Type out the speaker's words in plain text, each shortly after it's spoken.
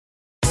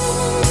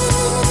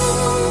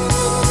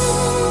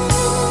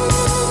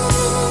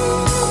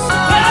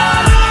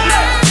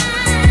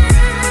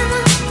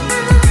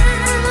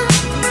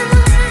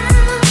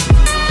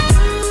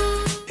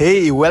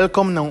Hey e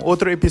welcome a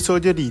outro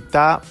episódio de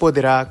Tá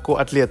Poderá com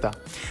Atleta.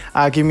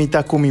 Aqui me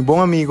está com meu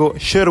bom amigo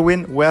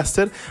Sherwin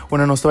Wester,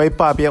 onde nós vamos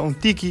papia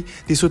tiki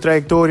de sua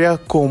trajetória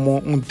como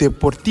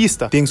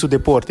deportista em seu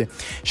deporte.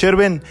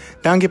 Sherwin,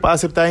 danke por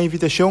aceitar a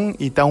invitação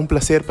e está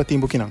prazer para ti um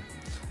pouquinho.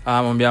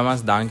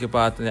 Mas danke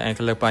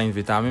para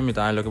invitar-me. Me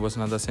tá lo que você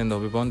está fazendo,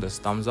 hobby bom,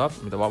 thumbs up.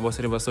 Me tá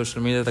você para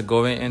social media, tá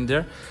going in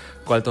there.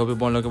 Qual é o hobby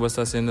bom lo que você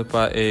está fazendo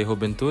para a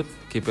juventude?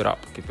 Keep it up.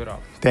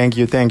 Thank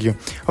you.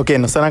 Ok,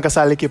 nós estamos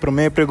casando aqui para a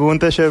minha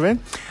pergunta, Sherwin.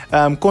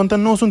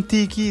 Conta-nos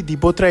tiki de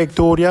boa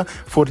trajetória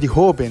for de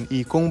jovem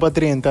e como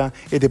adrenta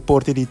e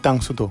deporte de tang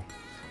sudo.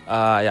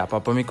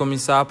 Para mim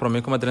começar, para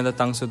mim como adrenta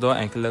tang sudo,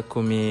 enkele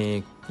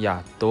comi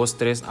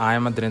 2-3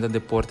 anos adrenta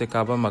deporte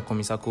acaba, mas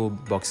começar com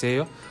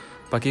boxeo.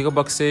 Para que eu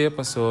boxeio,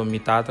 passou minha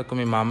tata com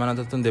minha mãe, não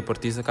é um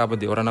deportista, acaba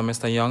de hora na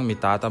mesta young, minha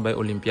tata vai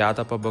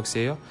olimpiada para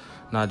boxeio.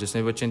 Na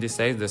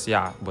 1986,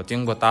 então,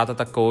 botinho botata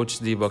tá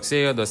coach de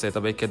boxeio, então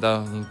também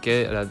queda em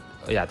que,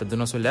 tá dando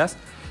nosso les.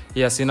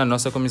 E assim, na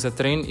nossa começa a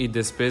treinar e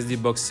depois de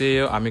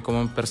boxeio, a mim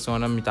como pessoa,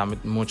 me tá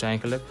muito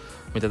enkele,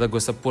 me tá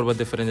gosta por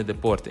diferente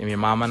deporte. E minha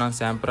mãe não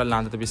sempre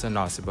lá tá bisa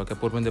nós, porque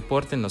por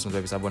deporte nós não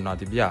devemos saber nada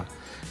de bia.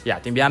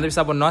 Tem bia devemos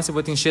saber nós,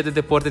 botinho cheio de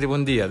deporte de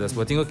bom dia, das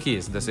botinho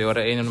quis, das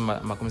hora aí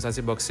mas começar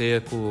a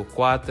boxeio com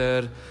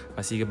 4,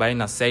 mas sigue bem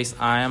na 6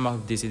 anos,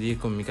 mas decidi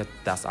comigo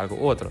das algo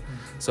outro.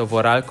 So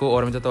por algo,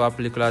 ora me tá a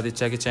película de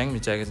Jackie Chan, me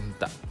Jackie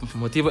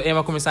motivo é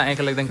mas começar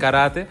enkele de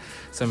karate,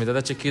 so me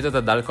tá chiquito, tá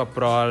dal com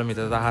prol, me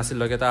tá hasil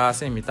lo que tá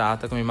assim, me tá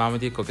com minha mãe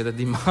diz que tá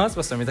demais,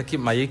 mas me tá que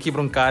mais que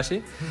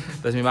broncache,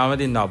 das minha mãe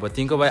diz não,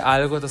 botinho que vai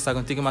algo, tá sa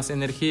contigo mais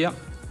energia.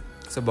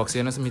 So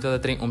boxeio não se me tá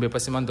trein bem para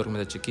cima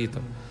dormir tá chiquito.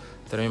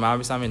 Então minha mãe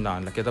disse a mim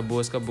não, la que tá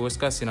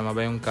busca, se não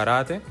vai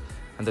karate.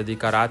 Anto di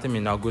karate mi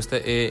não gusta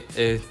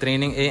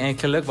training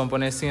enkele vamos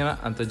pôr assim,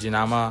 anto de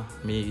nama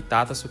mi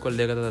tata su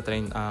colega tá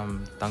trein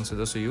tang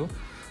sudo suyu.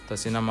 Então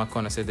se não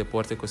conhece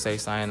deporte com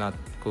 6 anos,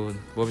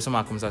 vou ver se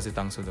mais começar a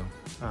tang sudo.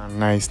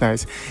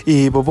 Nice.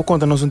 E vou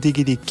contar-nos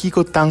tiki de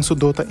Kiko tang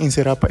sudo tá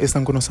inserar para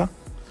esta conosco?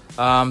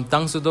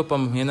 Tang sudo para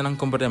mim não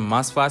compreender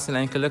mais fácil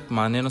enkele,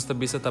 mas nós tá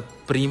bisa tá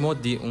primo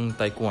de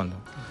taekwondo.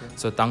 Okay.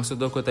 So tang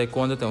sudo com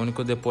taekwondo é o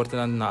único deporte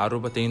na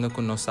Aruba tem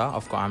com nós,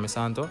 of com Ame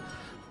Santo.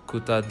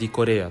 Kuta di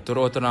Korea.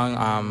 Turo outro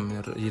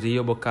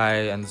Rio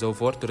Bokai and so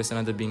forth, turo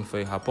sena de bing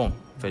foi Japão,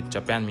 foi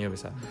Japan mio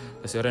bisa.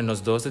 Assim,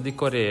 nós dois de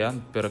Coreia,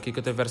 pero aqui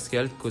que te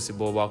verskel, que se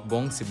bo walk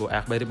bom, se bo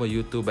echt bij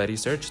YouTube bij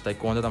research,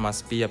 taekwondo tá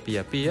mais pia,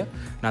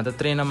 nada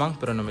treina mang,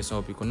 pero não me são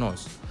opi com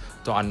nós.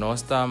 Então a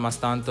nós tá mais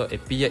tanto é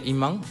pia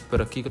imang,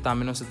 pero aqui que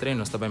também nós treina,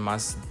 nós tá bem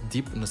mais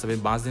deep, nós tá bem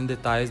mais em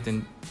detalhes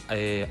de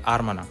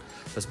arma não.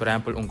 Então, por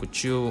exemplo,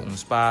 cuchillo,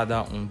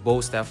 espada, bow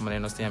staff, mas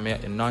nós temos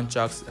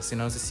nunchucks, assim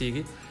nós se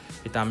sigue.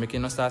 E também que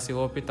nós estamos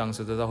hopi tang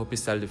sudo da hopi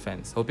self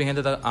defense. Hopi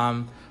gente da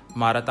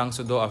mara tang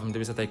sudo af me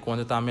bisa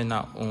taekwondo também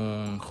na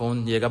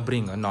gewoon llega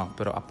brinca, não,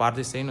 pero a parte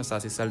disso nós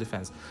estamos self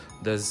defense.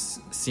 Das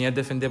sim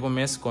defender o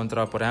mês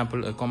contra, por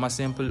exemplo, como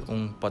exemplo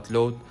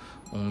potlood,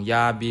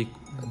 yabi,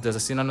 das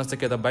assim nós te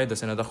queda bem,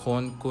 das nós da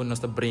gewoon com nós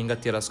da brinca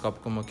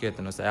tirascope como que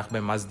nós é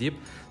bem mais deep,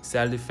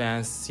 self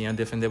defense, sim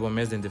defender o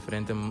mês de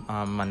diferente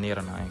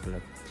maneira na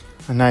enkele.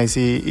 Nice.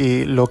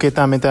 E lo que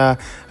também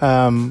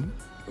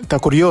tá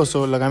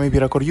curioso, la gami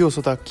vira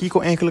curioso, tá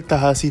kiko enkele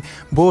tá assim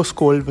boa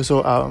escola,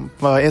 pessoa,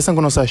 essa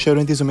quando nós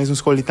Sherwin tem o mesmo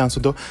escola de tang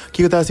sudo,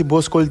 kiko tá assim boa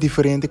escola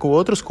diferente com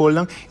outra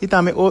escola e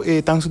também o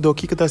tang sudo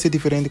kiko tá assim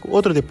diferente com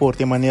outro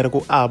deporte, maneira que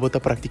bota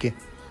prática.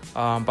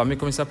 Para mim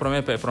começar para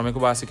mim que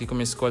básico que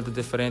uma escola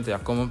diferente,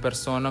 como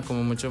pessoa,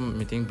 como muito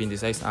me tem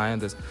 26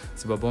 anos,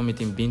 se bom me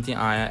tem 20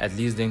 anos at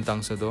least dentro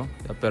tang sudo,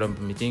 pero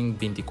me tem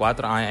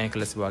 24 anos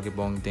enkele se bom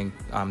bom tem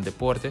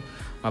deporte.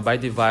 Mas vai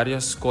de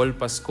várias escolas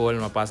para escola,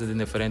 mas passa de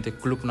diferentes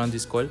clubes não de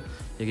escola.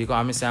 E aqui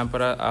a mim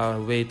sempre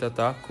veita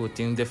tá que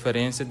tem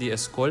diferença de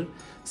escola.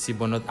 Se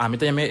bom, a mim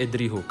também é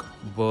drihuk.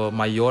 O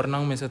maior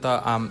não me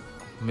está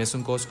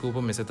mesmo coisa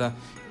que me está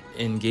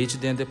engage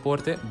dentro do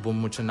deporte, bom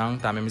muito não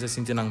também me se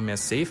sentir não mais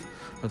safe.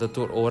 No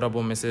tour hora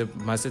bom me se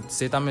mas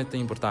se também é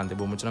importante,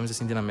 bom muito não me se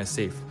sentir não mais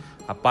safe.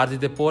 A parte do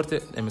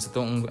deporte é me se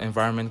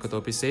environment que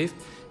tô safe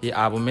e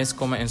a bom mes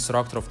como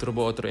instructor of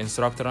turbo outro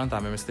instructor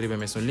também me se tribe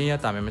mesmo linha,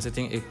 também me se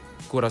tem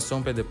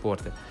coração para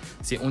deporte.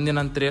 Se dia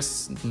não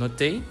três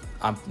notei,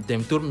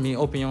 dem tour minha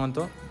opinião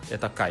então é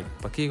tá cai.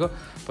 Porque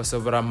para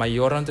sobre a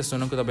maior antes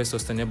sono que tá bem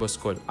sustentável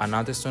escola.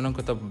 Antes sono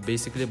que tá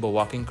basically bo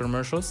walking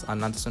commercials,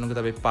 antes sono que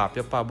tá bem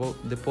papia para bo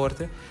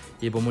deporte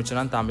e bo muito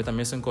não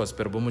também são coisas,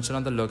 pero bo muito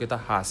não tá lo que tá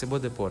hasi bo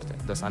deporte.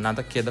 Das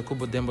anata queda com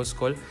bo dembo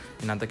escola,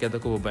 e nada queda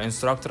com bo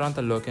instructor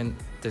anta lo que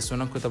te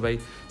sono que tá bem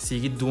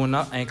sigue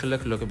duna enkele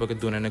lo que porque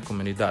duna na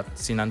comunidade.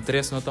 Se não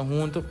três não tá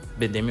junto,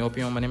 bem minha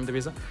opinião manem de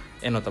visa,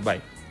 é não tá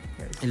bem.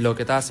 E lo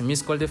que tá assim, minha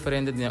escola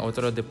diferente de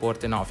outro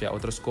deporte não,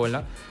 outra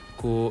escola,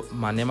 ku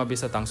manema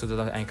bisa tang so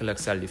da enkele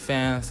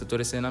self-defense,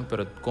 tudo isso,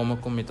 pero como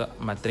comita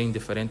matrin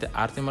diferente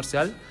arte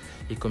marcial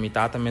e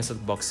comitata mesa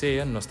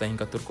boxeia, nós tem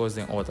que tur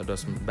coisa em outra.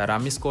 Dos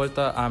barami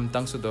escolta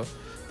tang so do,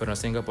 pero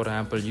nós tem que, por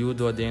exemplo,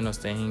 judo den, nós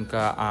tem que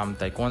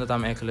taekwondo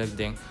tam enkele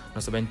den,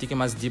 nós também tique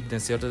mais deep den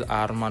certa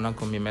arma não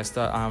como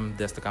mesta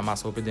destaca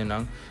mais hope den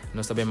não,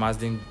 nós também mais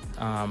den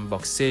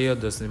boxeia,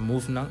 dos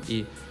move não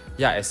e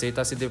essa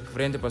está se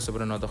diferente para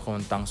sobre nós com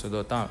tang so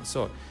do tam.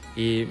 So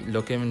e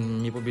lo que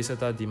mi pobisa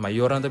ta di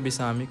maior anda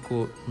bisami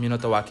ku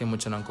minuto wake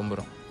muito não como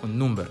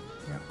número.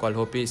 Qual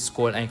hope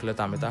school enkele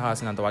tam ta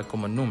hasin anda wake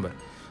como número.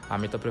 A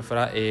mim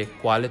prefera é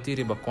quality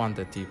riba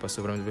quantity, para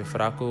sobre me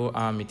prefera que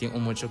me tem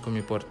muito que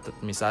me porta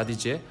me sabe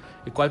dizer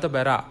e qual tá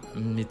bera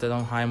me tá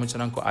um high muito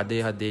não com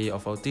ADHD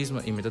ou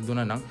autismo e me tá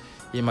dona não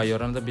e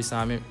maior anda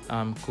bisami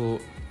que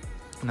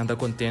nanda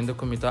contendo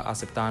que me tá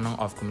aceitando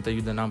ou que me tá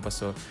ajudando não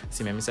passo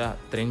se me misa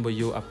train boy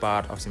you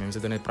apart ou se me misa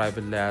dona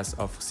private class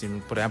ou se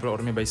por exemplo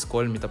or me by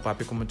school me tá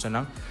papi como muito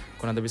não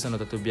quando anda bisando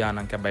tá tu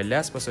biana que by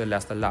less passo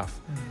less tá laugh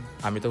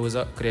a mim tá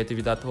usa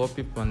criatividade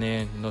hopi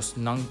pane nós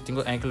não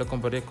tenho enkele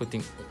comparar que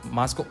tem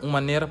mas com uma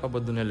maneira para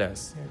botar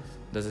less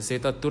das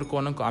aceita tur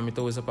conan com a mim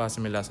tá usa para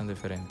assimilação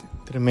diferente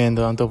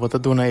tremendo então bota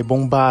dona é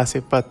bom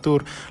base para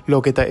tur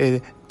lo que tá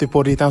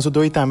deporte tanto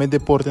do itame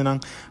deporte não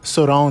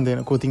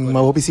surrounding que tem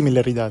uma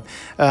similaridade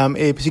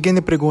e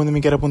seguinte pergunta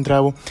me quero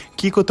apontar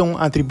que que um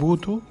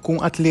atributo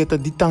com atleta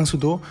de tanto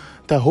do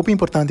tá muito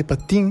importante para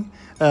ti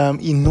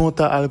e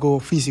nota algo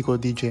físico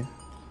DJ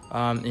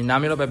e na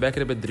milo bebê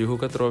que bedrihu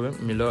que trove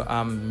milo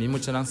mi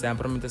muito não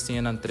sempre me assim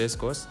em três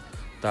coisas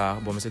tá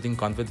bom você tem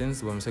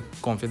confidence bom você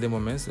confia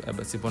momentos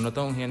se você não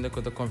tá gente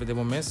que tá confia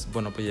momentos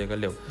bom não pode chegar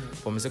leu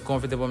bom você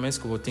confia momentos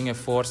que você tem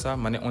força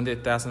mas onde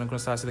está sendo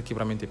constância daqui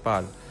para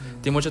principal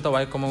tem muito tá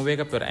vai como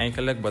vega per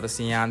enkele bota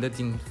assim anda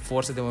tem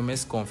força de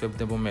momentos confia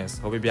de momentos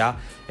hobby bia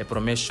é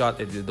promesso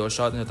shot é de dois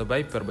shot não tá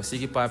vai per você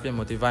que papi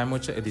motivar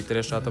muito é de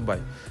três shot tá vai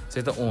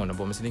você tá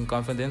bom você tem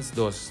confidence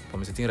dois bom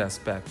você tem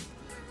respeito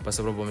para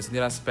sobre bom você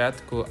tem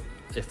respeito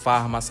que é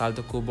far mais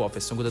alto que o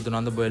oferecer que tá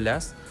donando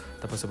boilas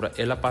tá sobre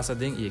ela passa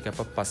ding e que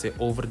para passar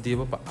over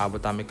diva para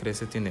abotar me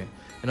crescer tine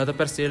e não tá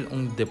percel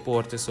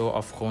deporte só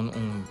of gewoon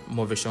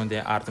motivação de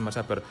arte mas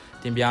per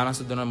tem biana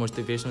so dona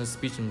motivational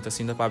speech me tá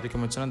sendo público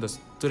mencionando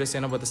tudo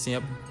cena bota assim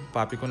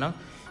público não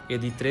e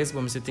de três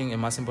bom você tem é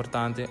mais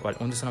importante ou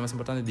onde são mais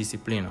importante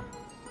disciplina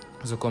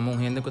so como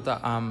gente que tá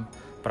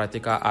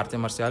praticar arte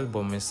marcial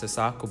bom você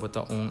sabe que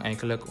bota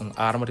enkele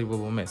arma riba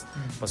bom mês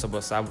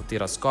você sabe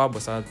tirar scope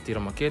você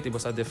tirar maquete e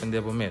você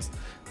defender bom mês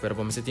pero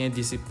bom você tem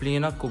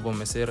disciplina que bom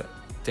você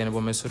tem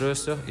bom mês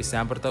russo e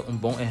sempre tá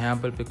bom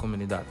exemplo para a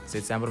comunidade se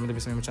sempre me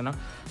deve me chamar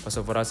você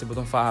vai se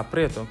botar faja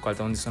preto qual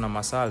tá onde sona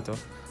mais alto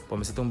bom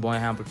você tem bom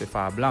exemplo para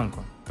faja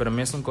branco pero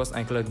mesmo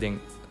coisa enkele ding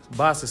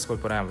base escola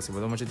por exemplo se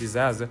você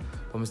dizer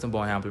bom você tem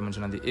bom exemplo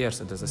mencionando de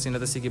erste então assim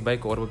nada seguir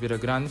bike orbo vira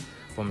grande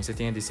bom você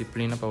tem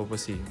disciplina para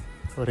você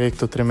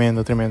correto,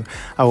 tremendo.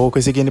 Agora,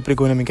 que seguinte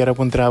pergunta me quero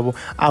apontar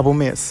abo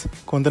mês.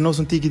 Conta-nos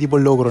tique de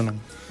logro não?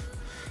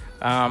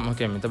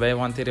 Ok, me também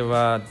vou ter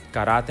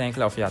karate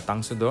enkele of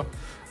tang sudo.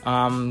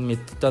 Me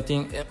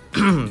tem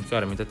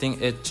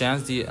a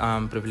chance de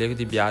privilégio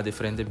de viajar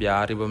diferente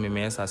viajar riba me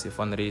mês assim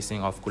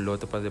fundraising of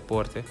culota para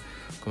deporte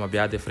como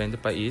viajar diferente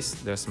país,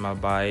 dus ma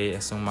vai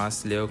é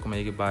mais leu como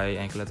é que vai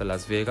enkele de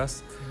Las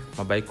Vegas.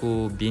 Ma vai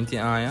com 20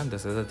 anos,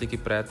 dus é tiki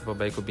preto para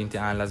vai com 20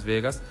 anos Las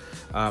Vegas.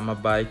 Ma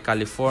vai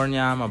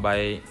Califórnia, ma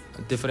vai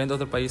diferente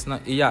outro país na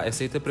e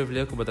esse é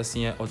privilégio que bota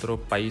assim outro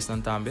país não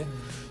também.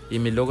 E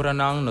me logra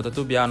não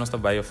tu viajar nós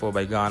vai for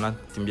vai Ghana,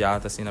 tem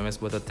viajar assim na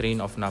mesma bota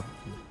train of na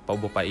para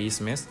o país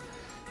mesmo.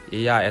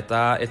 E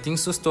tem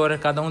sua história,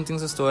 cada tem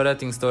sua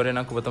história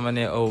na que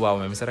também oh wow,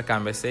 me será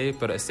cambia sei,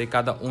 pero sei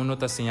cada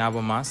tá assim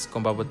mais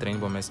com babo treino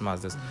bom mais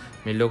dus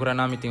me logra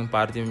na me tem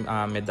parte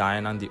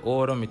medalha de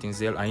ouro, me tem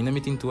zel, ainda me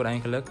tem tour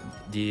eigenlijk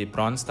de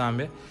bronze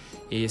também.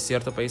 E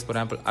certo país, por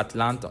exemplo,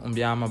 Atlanta,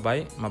 dia ma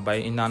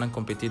vai inanan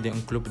competir de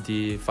clube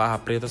de faja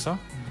preta só.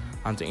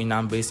 Então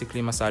inan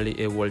basically masali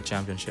é World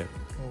Championship.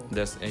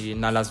 Dus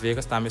na Las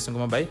Vegas também são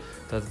como vai,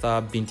 tá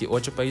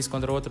 28 países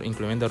contra outro,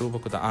 incluindo a Aruba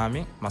que tá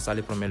AMI, mas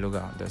ali primeiro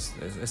lugar. Dus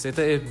esse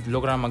é o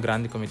programa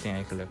grande que me tem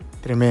aqui.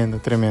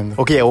 Tremendo.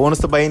 Ok, agora nós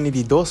estamos indo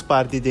de duas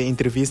partes de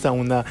entrevista,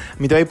 uma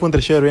me dá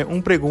para Sherwin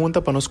uma pergunta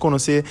para nós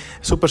conhecer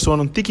sua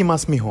pessoa tique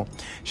mais melhor.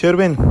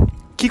 Sherwin,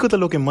 que é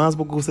o que mais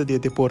você gosta de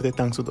deporte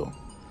tão sudo?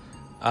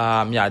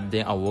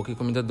 Den a work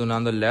que me está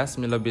donando less,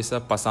 me lo bisa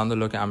passando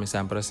lo que a mim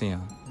sempre assim.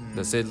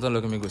 Das é tudo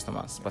o que me gusta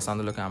mais,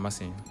 passando lo que amo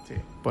assim.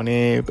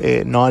 Pone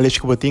knowledge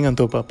que você tem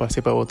então para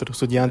passar para outro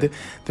estudante,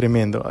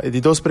 tremendo. E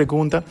de duas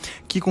perguntas,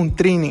 que com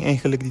training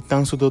eigenlijk de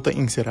tão sudo tá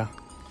inserar?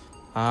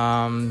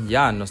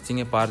 Nós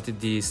tínhamos parte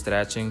de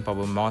stretching para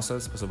os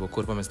muscles, para o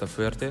corpo mais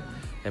forte.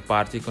 É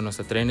parte que nós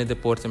treinamos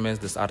deporte mais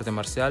de arte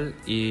marcial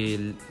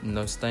e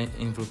nós está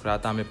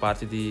involucrado também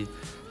parte de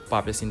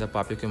papi assim da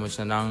papi que muitos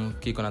não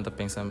que quando anda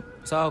pensa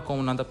sabe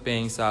como anda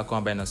pensa com a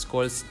bem nas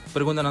escolas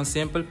pergunta não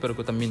sempre pero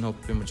que também não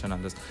muitos não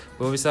das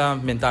vou ver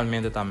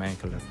mentalmente também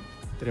claro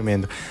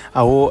Tremendo.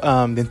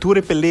 Dentro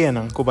de pelea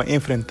que vai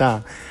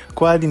enfrentar,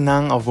 qual de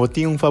nang of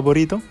você um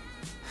favorito?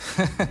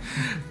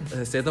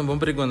 Essa é uma boa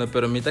pergunta,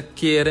 pero me tá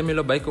querer me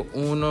lo vai com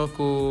uno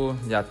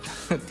que já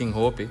tem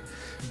hope.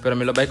 Pero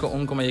me lo vai com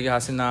um como chega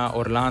assim na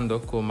Orlando,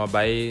 como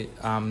vai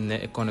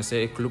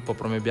conhecer o clube para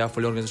promover,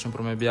 foi a organização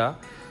promover.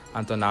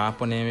 Então na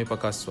poneme para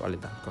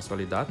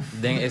casualidade.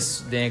 Den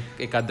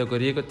a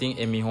categoria que tem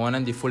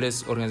emihonan de full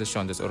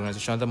organização, das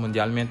organização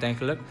mundialmente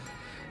eigenlijk.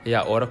 E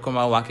agora como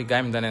a waki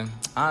game dan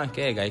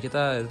ok, gai que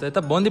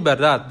tá bom de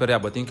verdade, pero já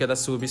tem que dar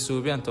subir,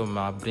 então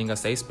brinca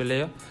 6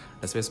 peleia,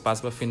 depois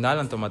passa para final,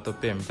 então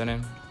matopem,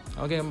 então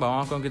ok,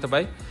 bom, como que tá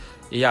bem?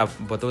 E já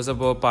botou essa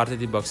boa parte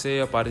de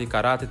boxeio, parte de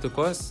karate, tudo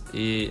coisa,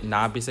 e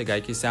na bisa gai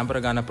que sempre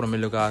ganha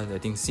primeiro lugar,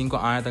 tem 5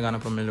 anos ganha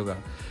primeiro lugar.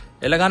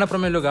 Ela ganha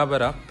primeiro lugar,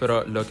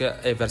 pero lo que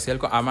é versículo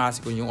que ama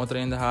assim com outro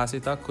ainda assim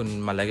tá com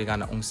malega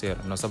ganha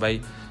 1-0. Nós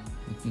sabe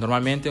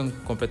normalmente uma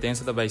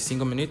competência da vai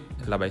 5 minutos,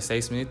 ela vai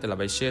 6 minutos, ela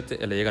vai 7,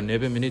 ela chega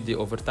 9 minutos de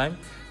overtime,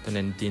 então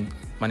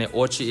mane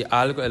 8 e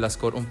algo, ela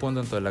score ponto,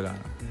 então ela ganha.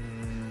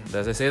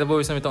 Essa é a boa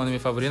visão então minha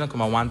favorita,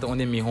 como aguanta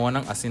onde me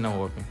honam assim na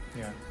hope.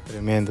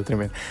 Tremendo.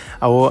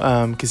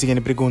 Agora, que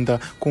seguinte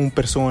pergunta, com uma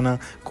pessoa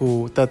que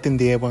está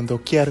atendendo, quando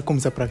quer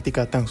começar a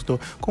praticar tanto,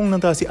 como não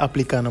está se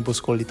aplicando na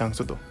escola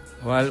tanto?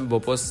 Well,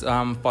 vos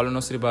follow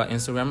nos riba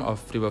Instagram ou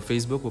riba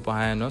Facebook, vos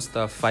pahay nos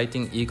ta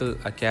Fighting Eagle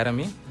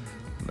Academy.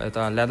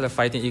 Ta ladla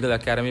Fighting Eagle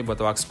Academy, but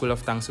a School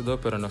of Tangsudo,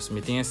 pero nos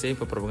meeting sei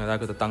para propagar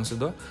que ta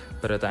Tangsudo,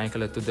 pero ta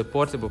enkele tu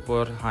deporte,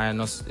 por hay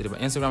nos riba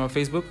Instagram ou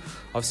Facebook,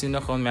 ou se não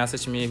gewoon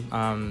message me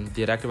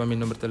direct para meu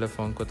número de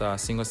telefone que ta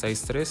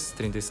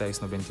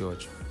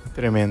 563-3698.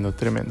 Tremendo.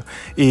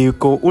 E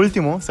com o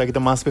último, sabe que tá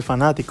mais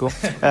fanático,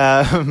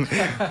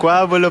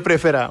 qual você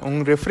prefere?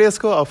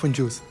 Refresco ou um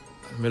juice?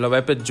 Me lo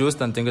vai para juice,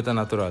 então tem que estar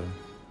natural.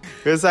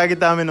 Eu sei que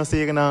também nós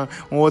chegamos a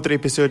outro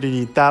episódio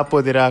de Tá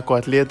Poderá com o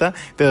Atleta.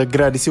 Te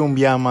agradeço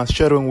mais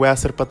Sharon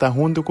Wester para estar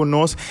junto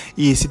conosco.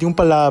 E se tem uma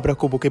palavra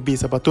que você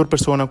pisa para toda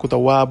pessoa que está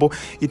wabo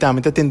e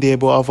também atender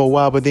a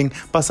wabo tem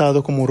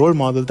passado como role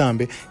model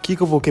também. Que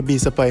você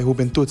pisa para a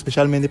juventude,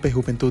 especialmente para a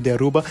juventude de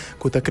Aruba,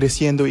 que está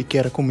crescendo e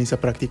quer começar a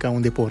praticar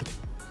deporte.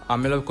 A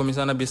melhor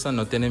começar na bisa,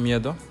 não tenha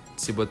medo.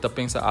 Se você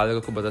pensa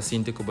algo que você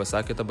sente que você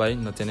sabe também,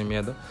 não tenha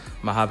medo.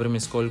 Mas abre minha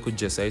escola com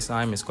 16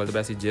 anos, minha escola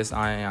vai ser 10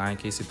 anos,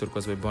 que esse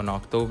turcos vai bom em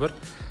outubro.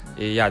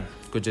 E já,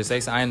 com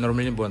 16 anos,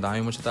 normalmente bom,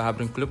 daí muito está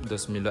abrindo clube,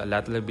 dos mil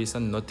atletas bisa,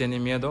 não tenha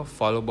medo,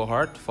 follow the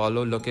heart,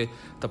 follow o que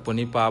está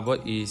ponindo para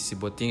e se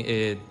você tem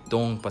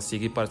dom para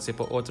seguir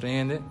participar outro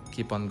ainda,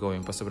 keep on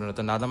going. Para sobre não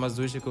ter nada mais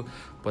dúvida que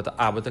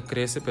você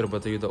cresce, mas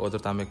você ajuda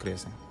outro também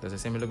cresce. Então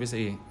sempre bisa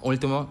e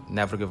último,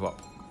 never give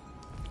up.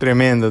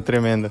 Tremendo.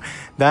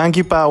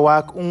 Daqui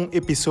para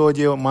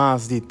episódio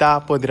mais de Tá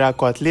Poderá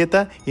com o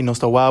Atleta e nós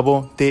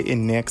estamos até o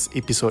next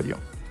episódio.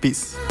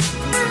 Peace.